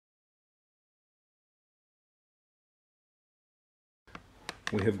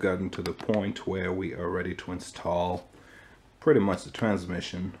we have gotten to the point where we are ready to install pretty much the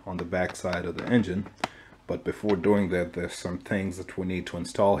transmission on the back side of the engine. But before doing that, there's some things that we need to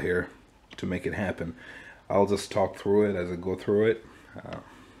install here to make it happen. I'll just talk through it as I go through it.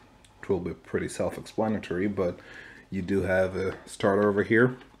 It will be pretty self-explanatory, but you do have a starter over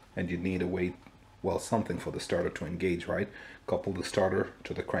here, and you need a way, well, something for the starter to engage, right? Couple the starter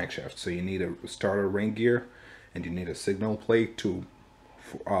to the crankshaft. So you need a starter ring gear, and you need a signal plate to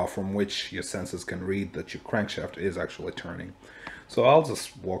from which your sensors can read that your crankshaft is actually turning. So I'll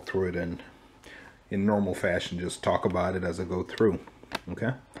just walk through it in normal fashion, just talk about it as I go through.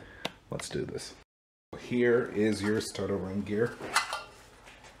 Okay, let's do this. Here is your starter ring gear,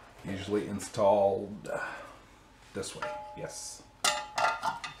 usually installed this way. Yes,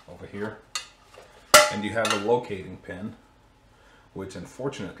 over here. And you have a locating pin, which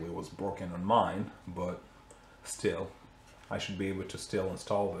unfortunately was broken on mine, but still, I should be able to still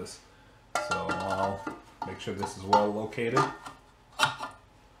install this. So I'll make sure this is well located,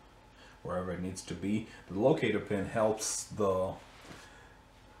 wherever it needs to be. The locator pin helps the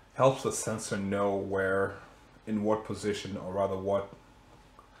sensor know where, in what position, or rather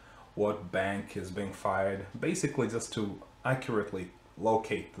what bank is being fired. Basically, just to accurately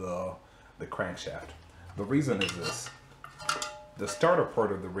locate the crankshaft. The reason is this: the starter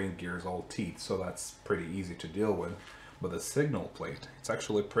part of the ring gear is all teeth, so that's pretty easy to deal with. But the signal plate, it's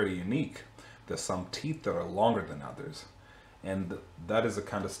actually pretty unique. There's some teeth that are longer than others, and that is the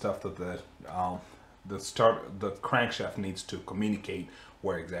kind of stuff that the crankshaft needs to communicate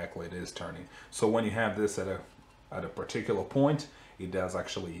where exactly it is turning. So when you have this at a particular point, it does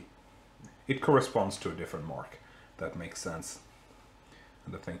actually, it corresponds to a different mark. That makes sense.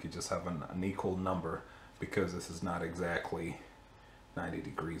 And I think you just have an equal number, because this is not exactly 90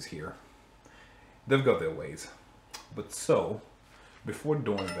 degrees here. They've got their ways. But so, before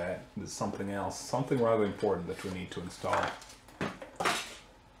doing that, there's something else, something rather important that we need to install.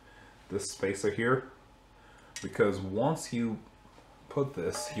 This spacer here, because once you put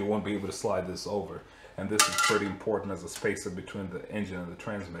this, you won't be able to slide this over. And this is pretty important as a spacer between the engine and the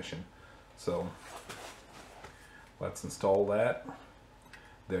transmission. So, let's install that.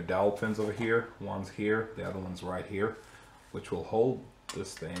 There are dowel pins over here. One's here, the other one's right here, which will hold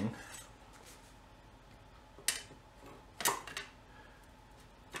this thing.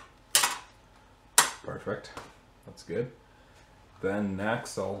 Perfect, that's good. Then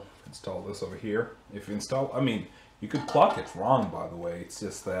next I'll install this over here. If you install, I mean, you could clock it wrong, by the way. It's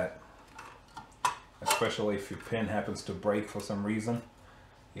just that, especially if your pin happens to break for some reason,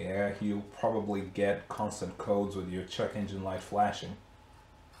 yeah, you'll probably get constant codes with your check engine light flashing.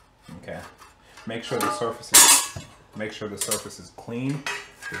 Okay, make sure the surface is clean.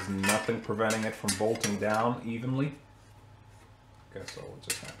 There's nothing preventing it from bolting down evenly. Okay, so what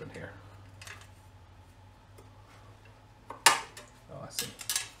just happened here? Oh, I see.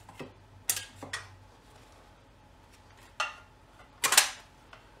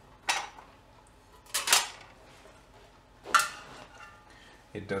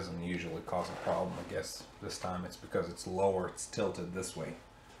 It doesn't usually cause a problem. I guess this time it's because it's lower, it's tilted this way.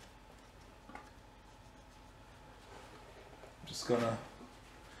 I'm just gonna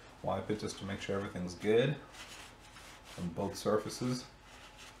wipe it just to make sure everything's good on both surfaces.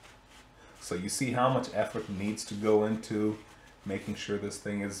 So you see how much effort needs to go into making sure this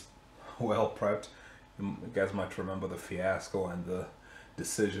thing is well prepped. You guys might remember the fiasco and the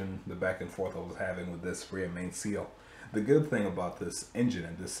decision, the back and forth I was having with this rear main seal. The good thing about this engine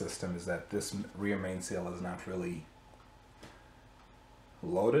and this system is that this rear main seal is not really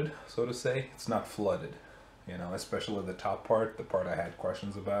loaded, so to say. It's not flooded, you know, especially the top part, the part I had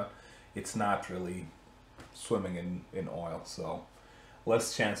questions about. It's not really swimming in oil, so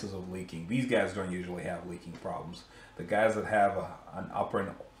less chances of leaking. These guys don't usually have leaking problems. The guys that have an upper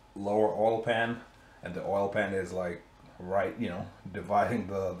and lower oil pan, and the oil pan is like right, you know, dividing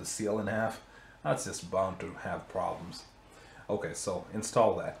the seal in half, that's just bound to have problems. Okay, so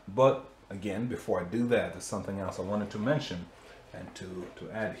install that. But again, before I do that, there's something else I wanted to mention and to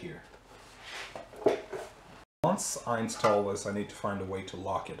add here. Once I install this, I need to find a way to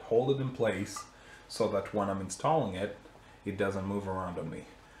lock it, hold it in place, so that when I'm installing it, it doesn't move around on me.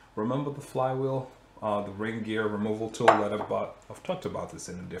 Remember the flywheel, the ring gear removal tool that I've talked about this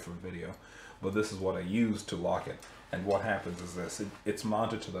in a different video, but this is what I use to lock it. And what happens is this: it's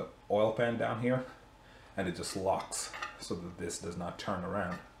mounted to the oil pan down here, and it just locks so that this does not turn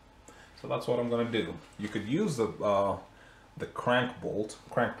around. So that's what I'm going to do. You could use the crank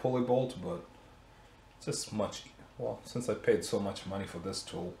pulley bolt, but it's just much, well, since I paid so much money for this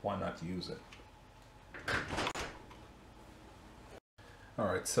tool, why not use it?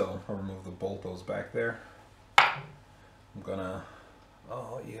 Alright, so I'll remove the bolt those back there. I'm gonna,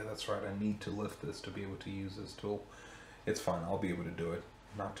 oh yeah, that's right, I need to lift this to be able to use this tool. It's fine, I'll be able to do it,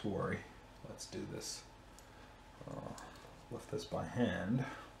 not to worry. Let's do this. Lift this by hand.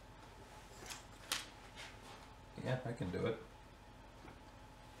 Yeah, I can do it.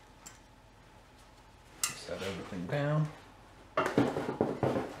 Set everything down.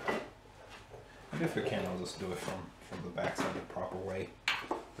 And if I can, I'll just do it from the back side the proper way.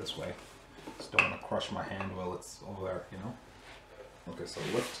 This way. Just don't want to crush my hand while it's over there, you know? Okay, so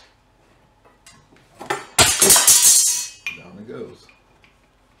lift. Down it goes.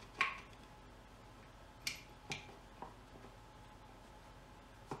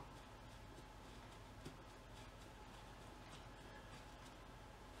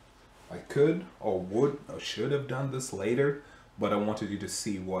 I could or would or should have done this later, but I wanted you to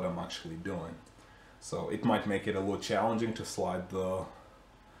see what I'm actually doing. So it might make it a little challenging to slide the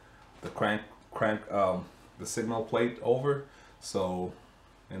the signal plate over. So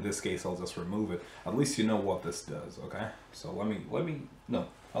in this case, I'll just remove it. At least you know what this does, okay? So let me no,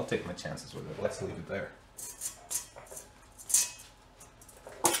 I'll take my chances with it. Let's leave it there. It's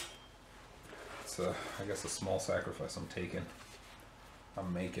I guess a small sacrifice I'm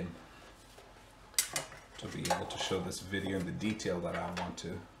making to be able to show this video in the detail that I want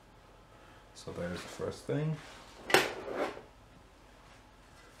to. So there's the first thing.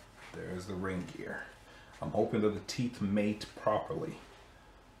 There's the ring gear. I'm hoping that the teeth mate properly.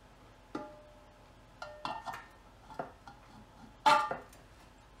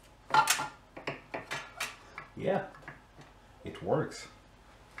 Yeah, it works.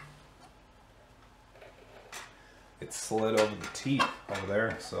 It slid over the teeth over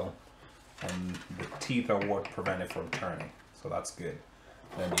there, so, and the teeth are what prevent it from turning, so that's good.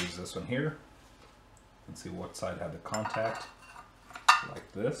 Then use this one here and see what side had the contact, like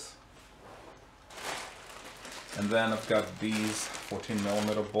this. And then I've got these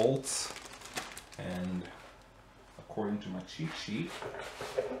 14mm bolts, and according to my cheat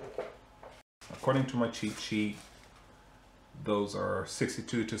sheet, those are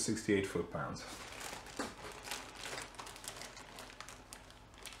 62 to 68 foot-pounds.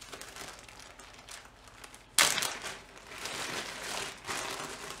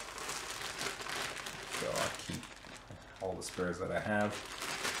 So I keep all the spares that I have,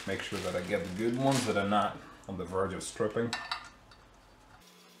 make sure that I get the good ones that are not on the verge of stripping.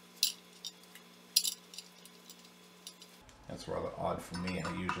 That's rather odd for me.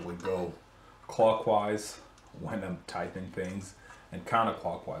 I usually go clockwise when I'm tightening things and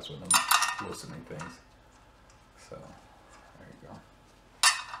counterclockwise when I'm loosening things. So there you go.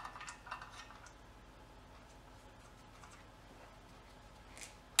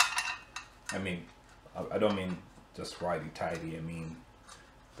 I mean, I don't mean just righty-tighty. I mean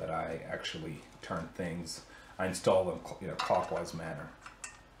that I actually turn things. I install them in a clockwise manner. It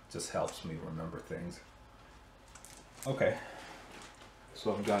just helps me remember things. Okay,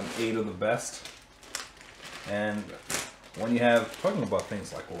 so I've gotten 8 of the best. And when you have, talking about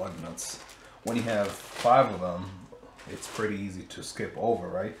things like lug nuts, when you have 5 of them, it's pretty easy to skip over,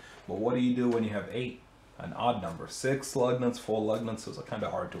 right? But what do you do when you have 8? An odd number. 6 lug nuts, 4 lug nuts, those are kind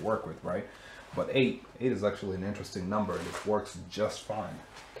of hard to work with, right? But 8 is actually an interesting number, and it works just fine.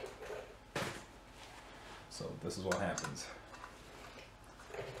 So this is what happens.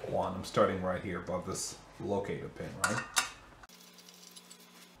 1, I'm starting right here above this locator pin, right?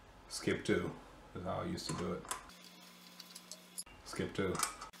 Skip 2 is how I used to do it. Skip 2.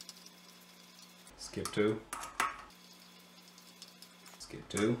 Skip 2. Skip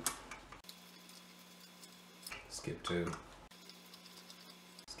 2. Skip 2.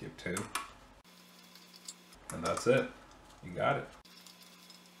 Skip 2. And that's it. You got it.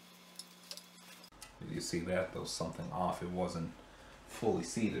 Did you see that? There was something off. It wasn't fully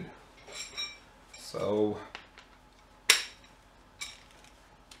seated. So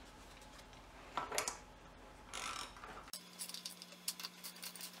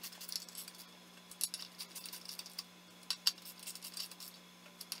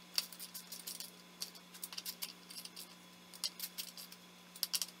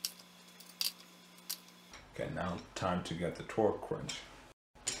okay, now time to get the torque wrench.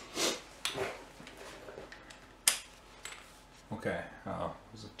 Okay,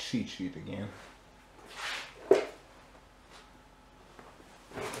 there's a cheat sheet again.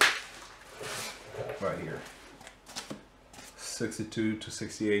 Right here. 62 to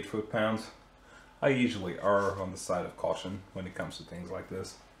 68 foot-pounds. I usually err on the side of caution when it comes to things like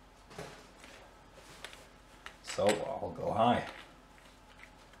this. So I'll go high.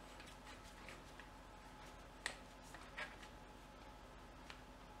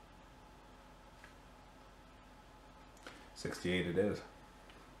 68 it is.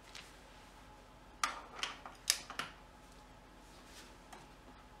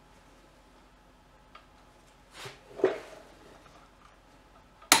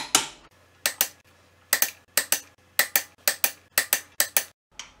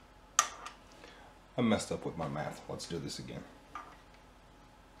 I messed up with my math. Let's do this again.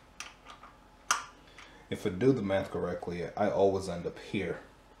 If I do the math correctly, I always end up here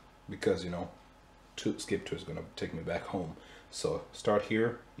because, you know, skip 2 is going to take me back home. So start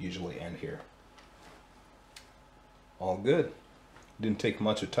here, usually end here. All good. Didn't take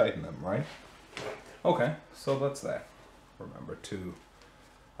much to tighten them, right? Okay, so that's that. Remember to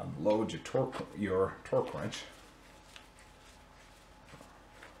unload your torque wrench.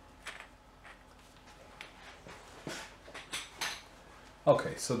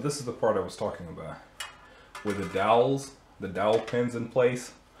 Okay, so this is the part I was talking about. With the dowel pins in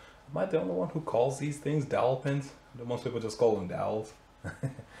place. Am I the only one who calls these things dowel pins? Most people just call them dowels.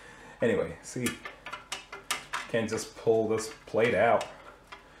 Anyway, see, can't just pull this plate out.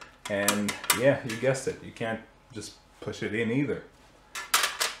 And yeah, you guessed it, you can't just push it in either.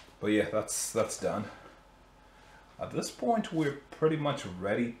 But yeah, that's done. At this point, we're pretty much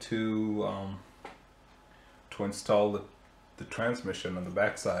ready to install the transmission on the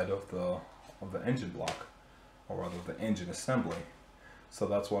backside of the engine block, or rather the engine assembly. So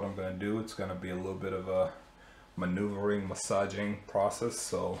that's what I'm going to do. It's going to be a little bit of a maneuvering, massaging process,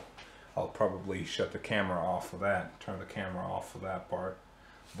 so I'll probably shut the camera off for that, turn the camera off for that part.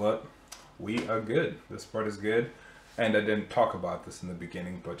 But we are good. This part is good. And I didn't talk about this in the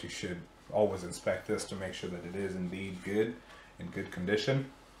beginning, but you should always inspect this to make sure that it is indeed good, in good condition.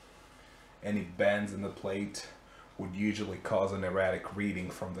 Any bends in the plate would usually cause an erratic reading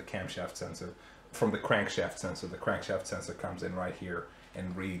from the camshaft sensor, from the crankshaft sensor. The crankshaft sensor comes in right here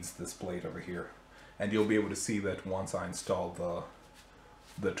and reads this plate over here. And you'll be able to see that once I install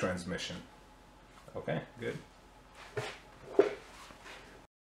the transmission. Okay, good.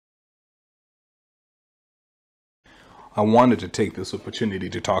 I wanted to take this opportunity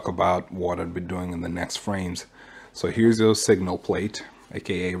to talk about what I'd be doing in the next frames. So here's your signal plate,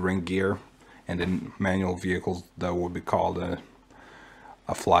 aka ring gear, and in manual vehicles that would be called a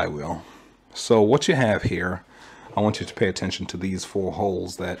flywheel. So what you have here, I want you to pay attention to these 4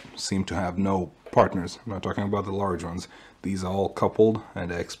 holes that seem to have no partners. I'm not talking about the large ones. These are all coupled,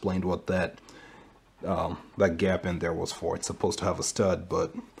 and I explained what that gap in there was for. It's supposed to have a stud,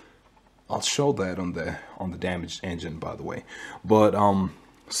 but I'll show that on the damaged engine, by the way. But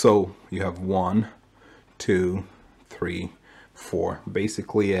so you have 1, 2, 3, 4,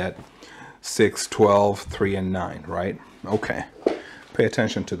 basically at 6, 12, 3, and 9, right? Okay, pay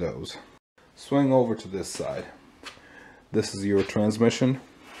attention to those. Swing over to this side. This is your transmission,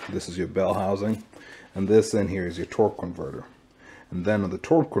 this is your bell housing, and this in here is your torque converter. And then on the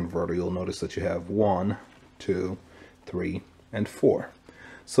torque converter, you'll notice that you have 1, 2, 3, and 4.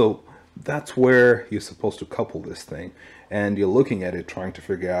 So that's where you're supposed to couple this thing. And you're looking at it trying to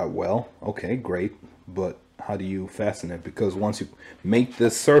figure out, well, okay, great, but how do you fasten it? Because once you make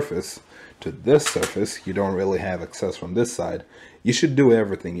this surface to this surface, you don't really have access from this side. You should do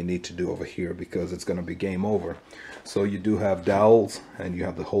everything you need to do over here because it's going to be game over. So you do have dowels, and you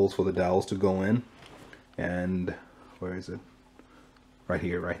have the holes for the dowels to go in. And where is it? Right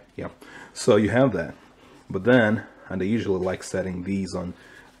here, right? Yeah. So you have that. But then, and I usually like setting these on,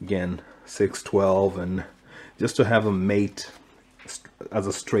 again, 6, 12, and just to have a mate as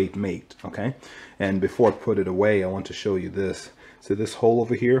a straight mate, okay? And before I put it away, I want to show you this. See this hole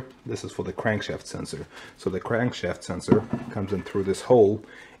over here? This is for the crankshaft sensor. So the crankshaft sensor comes in through this hole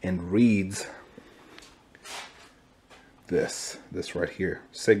and reads this right here,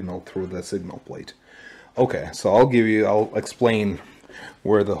 signal through the signal plate. Okay, so I'll explain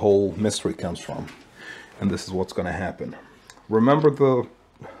where the whole mystery comes from. And this is what's going to happen. Remember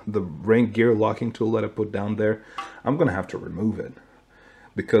the ring gear locking tool that I put down there? I'm going to have to remove it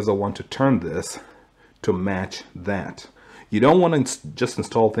because I want to turn this to match that. You don't want to just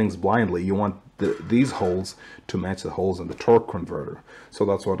install things blindly. You want these holes to match the holes in the torque converter. So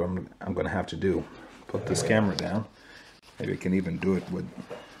that's what I'm going to have to do. Put this camera down. Maybe I can even do it with,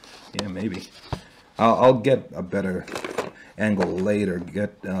 yeah, maybe. I'll get a better angle later,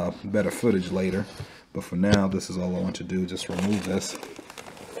 get better footage later. But for now, this is all I want to do. Just remove this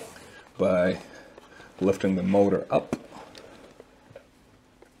by lifting the motor up.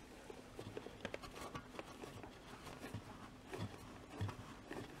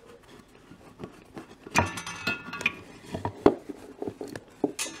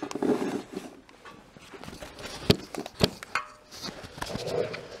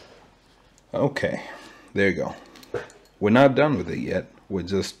 Okay, there you go. we're not done with it yet. We're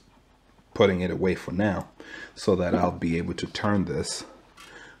just putting it away for now, so that I'll be able to turn this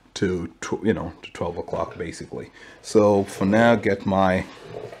to, you know, to 12 o'clock basically. So for now, get my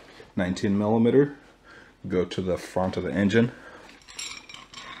 19mm, go to the front of the engine.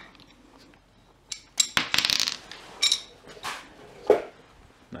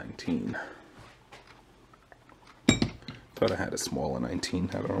 Thought I had a smaller 19.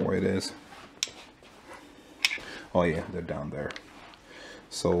 I don't know where it is. Oh yeah, they're down there.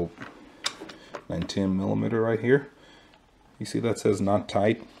 So 19mm right here. You see that says not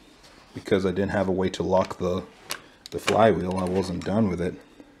tight because I didn't have a way to lock the flywheel. I wasn't done with it.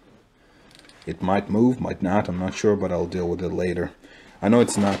 It might move, might not, I'm not sure, but I'll deal with it later. I know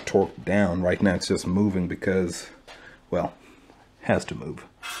it's not torqued down right now. It's just moving because, well, it has to move.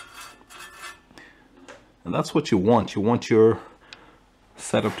 And that's what you want. You want your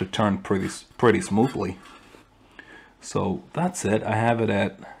setup to turn pretty smoothly. So that's it. I have it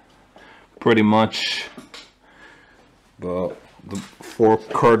at pretty much the 4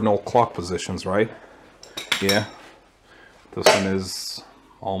 cardinal clock positions, right? Yeah. This one is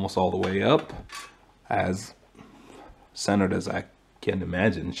almost all the way up, as centered as I can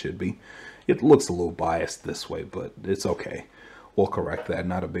imagine it should be. It looks a little biased this way, but it's okay. We'll correct that.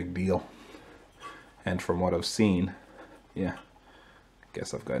 Not a big deal. And from what I've seen, yeah, I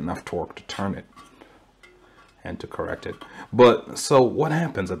guess I've got enough torque to turn it and to correct it. But so what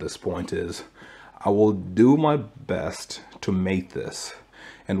happens at this point is I will do my best to mate this.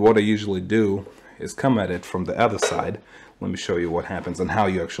 And what I usually do is come at it from the other side. Let me show you what happens and how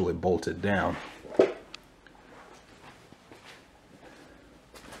you actually bolt it down.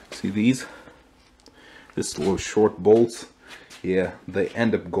 See these? These little short bolts? Yeah, they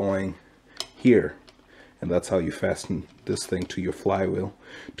end up going here. And that's how you fasten this thing to your flywheel,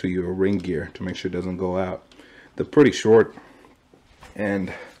 to your ring gear, to make sure it doesn't go out. They're pretty short,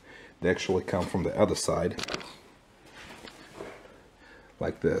 and they actually come from the other side,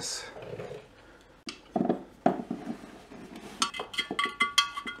 like this.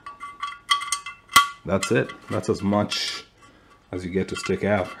 That's it. That's as much as you get to stick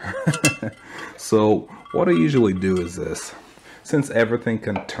out. So what I usually do is this. Since everything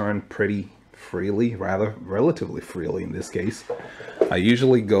can turn pretty freely, relatively freely in this case, I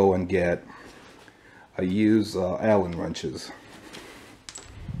usually go and I use Allen wrenches.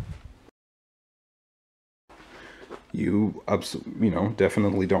 You know,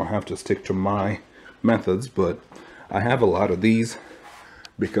 definitely don't have to stick to my methods, but I have a lot of these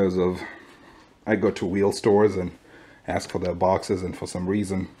because I go to wheel stores and ask for their boxes, and for some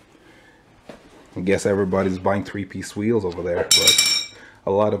reason I guess everybody's buying 3-piece wheels over there, but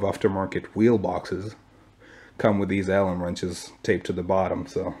a lot of aftermarket wheel boxes come with these Allen wrenches taped to the bottom,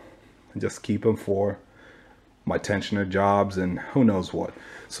 so I just keep them for my tensioner jobs and who knows what.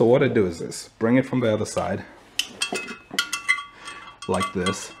 So what I do is this: bring it from the other side like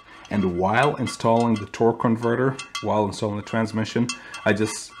this, and while installing the torque converter, while installing the transmission, I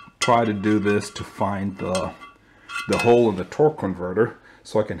just try to do this to find the hole in the torque converter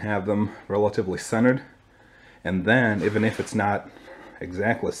so I can have them relatively centered. And then, even if it's not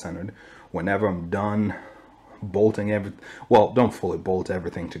exactly centered, whenever I'm done bolting well, don't fully bolt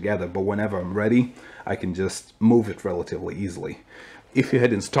everything together, but whenever I'm ready, I can just move it relatively easily. If you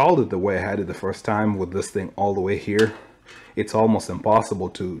had installed it the way I had it the first time, with this thing all the way here, it's almost impossible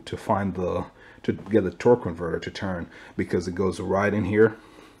to get the torque converter to turn, because it goes right in here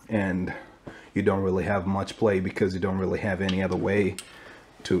and you don't really have much play, because you don't really have any other way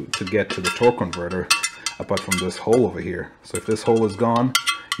to get to the torque converter apart from this hole over here. So if this hole is gone,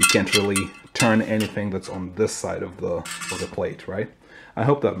 you can't really turn anything that's on this side of the plate, right? I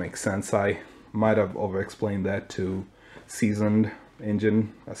hope that makes sense. I might have over-explained that to seasoned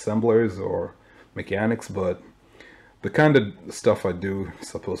engine assemblers or mechanics, but the kind of stuff I do is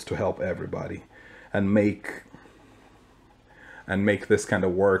supposed to help everybody and make this kind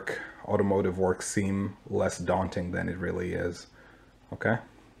of work, automotive work, seem less daunting than it really is. Okay?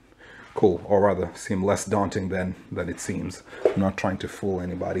 Cool. Or rather, seem less daunting than it seems. I'm not trying to fool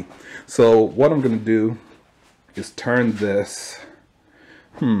anybody. So what I'm going to do is turn this.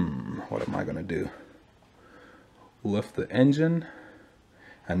 What am I going to do? Lift the engine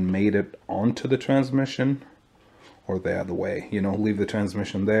and mate it onto the transmission, or the other way. You know, leave the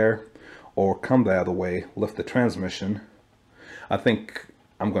transmission there, or come the other way, lift the transmission. I think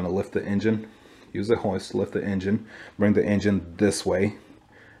I'm going to lift the engine, use a hoist, lift the engine, bring the engine this way,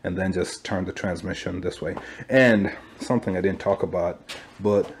 and then just turn the transmission this way. And something I didn't talk about,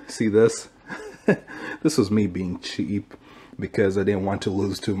 but see this? This was me being cheap, because I didn't want to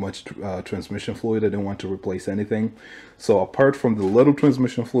lose too much transmission fluid. I didn't want to replace anything. So apart from the little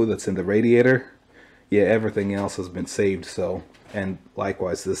transmission fluid that's in the radiator, yeah, everything else has been saved. So, and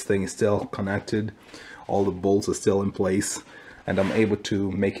likewise, this thing is still connected. All the bolts are still in place, and I'm able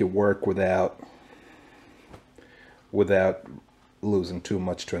to make it work without losing too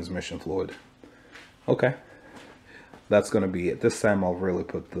much transmission fluid. Okay, that's gonna be it. This time I'll really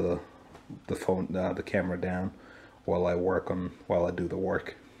put the camera down while I do the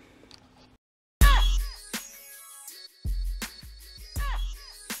work.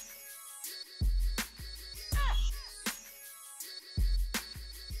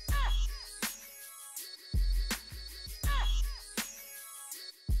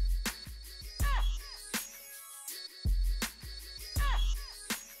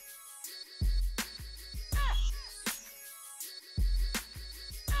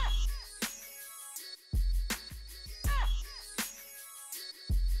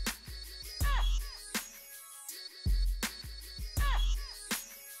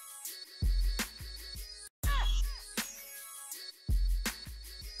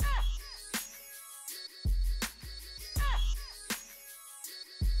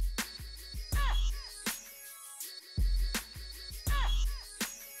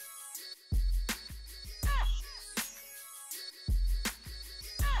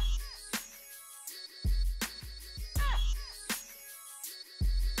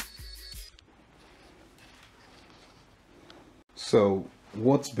 So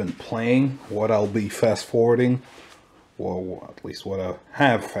what's been playing, what I'll be fast forwarding, or at least what I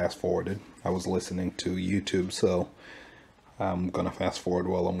have fast forwarded. I was listening to YouTube, so I'm gonna fast forward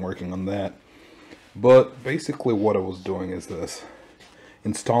while I'm working on that. But basically what I was doing is this: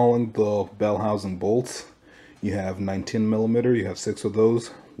 installing the bell housing bolts. You have 19mm, you have 6 of those.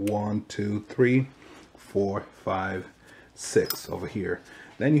 1, 2, 3, 4, 5, 6 over here.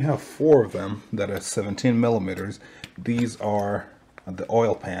 Then you have 4 of them that are 17mm. These are the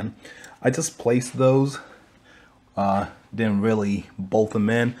oil pan. I just placed those, didn't really bolt them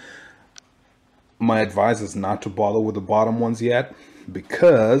in. My advice is not to bother with the bottom ones yet,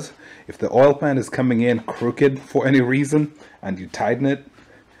 because if the oil pan is coming in crooked for any reason and you tighten it,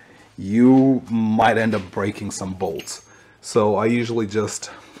 you might end up breaking some bolts. So I usually just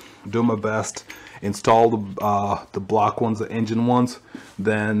do my best, install the block ones, the engine ones,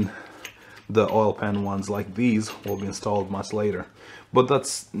 then the oil pan ones like these will be installed much later. But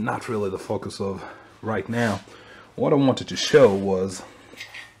that's not really the focus of right now. What I wanted to show was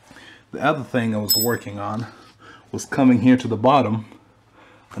the other thing I was working on was coming here to the bottom.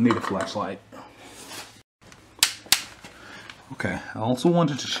 I need a flashlight. Okay, I also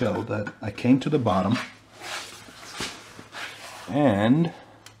wanted to show that I came to the bottom and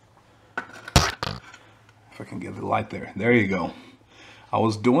if I can get the light there, there you go. I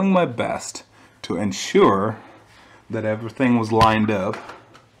was doing my best to ensure that everything was lined up.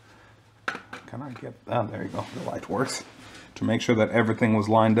 Can I get, oh, there you go, the light works. To make sure that everything was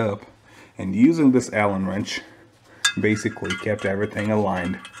lined up, and using this Allen wrench basically kept everything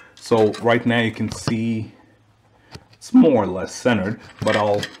aligned. So right now you can see it's more or less centered, but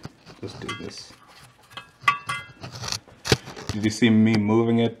I'll just do this. Did you see me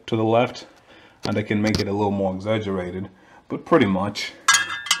moving it to the left? And I can make it a little more exaggerated, but pretty much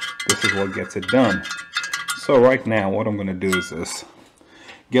this is what gets it done. So right now what I'm going to do is this: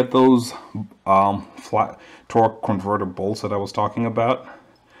 get those flat torque converter bolts that I was talking about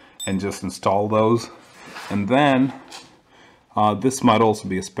and just install those. And then this might also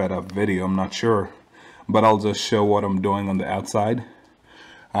be a sped up video, I'm not sure, but I'll just show what I'm doing on the outside,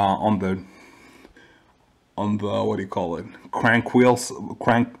 on the what do you call it, crank wheels,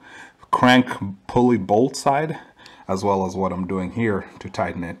 crank pulley bolt side, as well as what I'm doing here to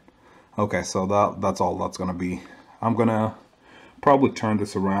tighten it. Okay, so that's all that's gonna be. I'm gonna probably turn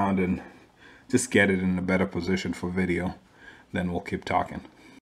this around and just get it in a better position for video, then we'll keep talking.